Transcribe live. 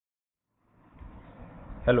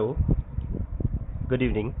Hello, good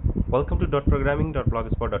evening. Welcome to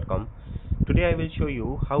 .programming.blogspot.com. Today I will show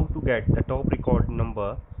you how to get the top record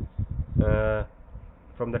number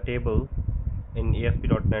from the table in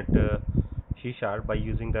ASP.NET C# by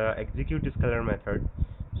using the ExecuteScalar method.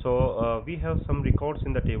 So we have some records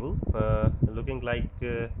in the table looking like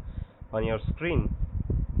on your screen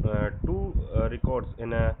two records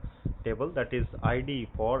in a table, that is ID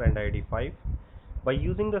 4 and ID 5. By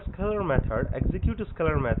using the scalar method,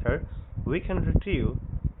 ExecuteScalar method, we can retrieve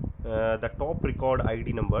the top record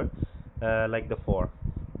ID number like the 4.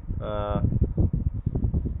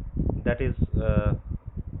 That is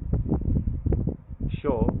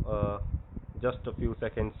show just a few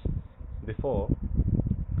seconds before.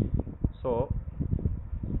 So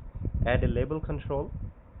add a label control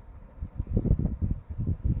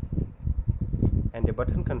and a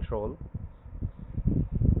button control.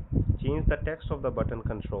 Change the text of the button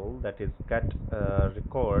control, that is get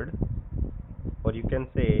record, or you can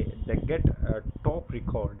say the get top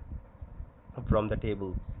record from the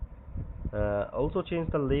table. Also change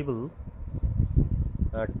the label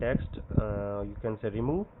text, you can say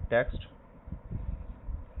remove text.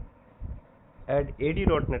 Add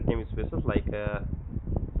AD.NET namespaces like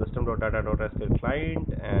system.data.sql client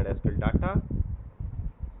and SQL data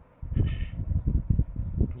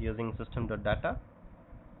using system.data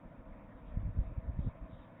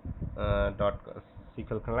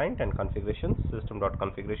 .SQL client and configuration,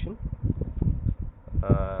 system.configuration.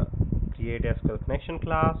 Create SQL connection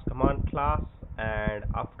class, command class, and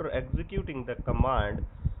after executing the command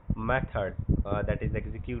method, that is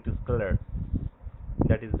ExecuteScalar,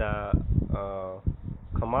 that is the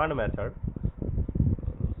command method.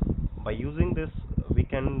 By using this, we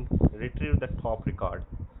can retrieve the top record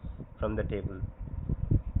from the table,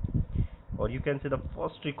 or you can see the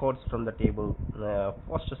first records from the table,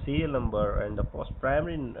 first serial number and the first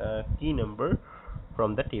primary key number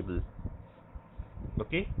from the table.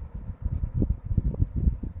 Okay,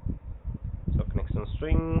 so connection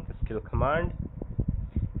string, skill command,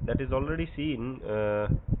 that is already seen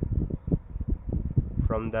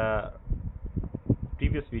from the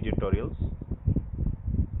previous video tutorials.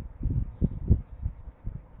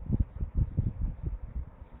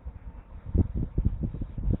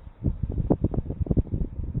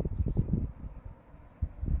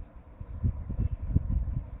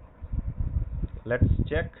 Let's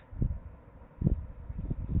check.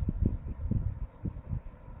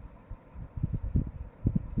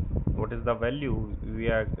 What is the value we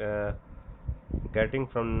are getting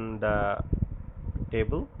from the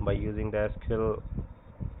table by using the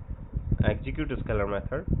ExecuteScalar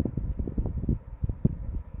method.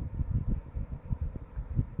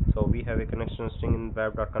 So we have a connection string in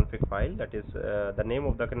web.config file, that is the name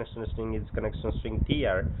of the connection string is connection string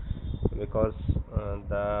tr, because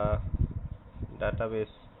the database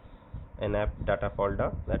in app data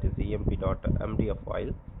folder, that is emp.mdf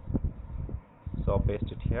file. So paste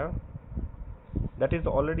it here. That is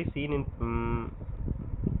already seen in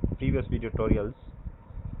previous video tutorials.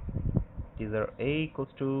 These are a equals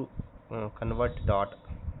to convert dot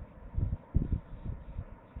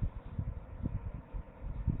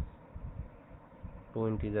to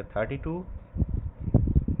integer 32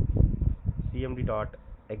 cmd dot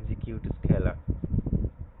execute scalar.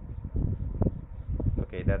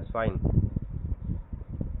 Okay, that's fine.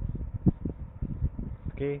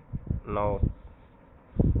 Okay, now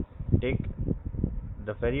take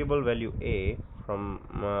the variable value a from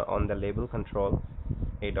on the label control,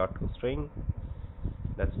 a dot string.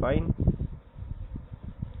 That's fine.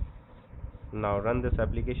 Now run this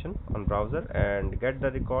application on browser and get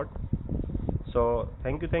the record. So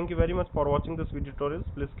thank you very much for watching this video tutorials.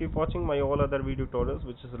 Please keep watching my all other video tutorials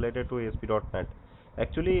which is related to ASP.NET.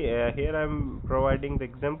 Actually here I am providing the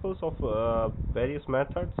examples of various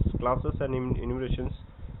methods, classes and enumerations.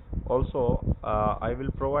 Also I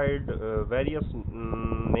will provide various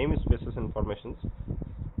namespaces informations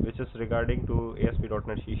which is regarding to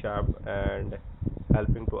ASP.NET C# and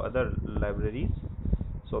helping to other libraries.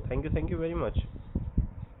 So thank you very much.